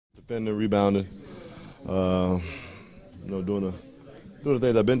defending, rebounding, doing the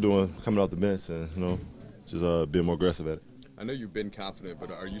things I've been doing, coming off the bench, and just being more aggressive at it. I know you've been confident,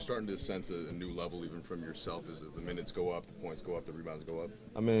 but are you starting to sense a new level even from yourself as the minutes go up, the points go up, the rebounds go up?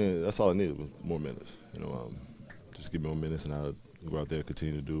 I mean, that's all I needed was more minutes. Just give me more minutes, and I'll go out there and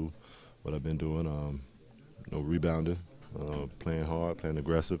continue to do what I've been doing. Rebounding, playing hard, playing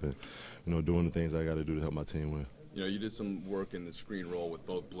aggressive, and doing the things I got to do to help my team win. You did some work in the screen roll with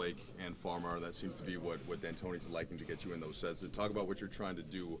both Blake and Farmer. That seems to be what D'Antoni's liking to get you in those sets. So talk about what you're trying to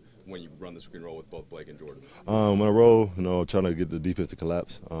do when you run the screen roll with both Blake and Jordan. When I roll, trying to get the defense to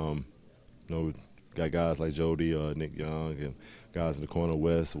collapse. Got guys like Jody, Nick Young, and guys in the corner,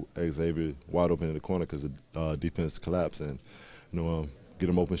 West, Xavier, wide open in the corner because the defense collapsed, and get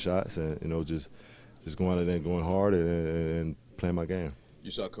them open shots, and just going out there and going hard and playing my game. You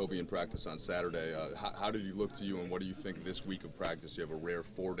saw Kobe in practice on Saturday. How did he look to you, and what do you think this week of practice? You have a rare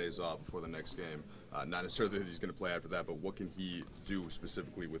 4 days off before the next game. Not necessarily that he's going to play after that, but what can he do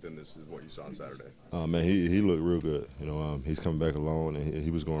specifically within this is what you saw on Saturday? Man, he looked real good. He's coming back alone, and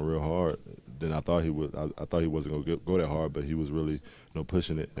he was going real hard. Then I thought he would. I thought he wasn't going to go that hard, but he was really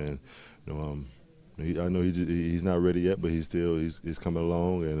pushing it. And I know he's not ready yet, but he's coming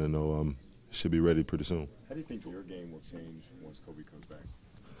along, and should be ready pretty soon. How do you think your game will change once Kobe comes back?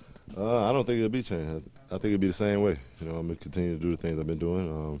 I don't think it'll be changed. I think it'll be the same way. I'm going to continue to do the things I've been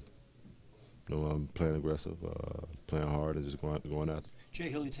doing. I'm playing aggressive, playing hard, and just going after. Jay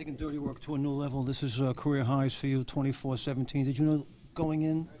Hill, you're taking dirty work to a new level. This is career highs for you, 24-17. Did you know going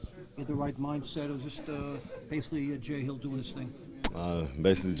in, you had the right mindset? It was just basically Jay Hill doing his thing?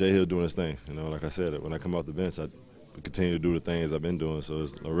 Basically, Jay Hill doing his thing. Like I said, when I come off the bench, I continue to do the things I've been doing. So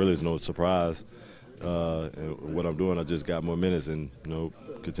it's really no surprise. And what I'm doing, I just got more minutes and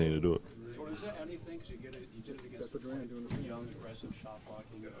continue to do it. Jordan, is there anything because you did it against young, aggressive shot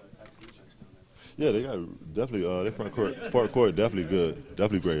blocking type defense down there? Yeah, they got definitely their front court definitely good,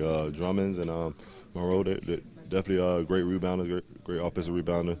 definitely great. Drummonds and Monroe, they definitely great rebounder, great offensive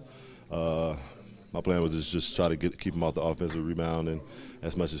rebounder. My plan was just try to keep them off the offensive rebounding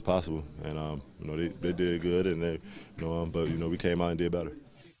as much as possible, and they did good, and but we came out and did better.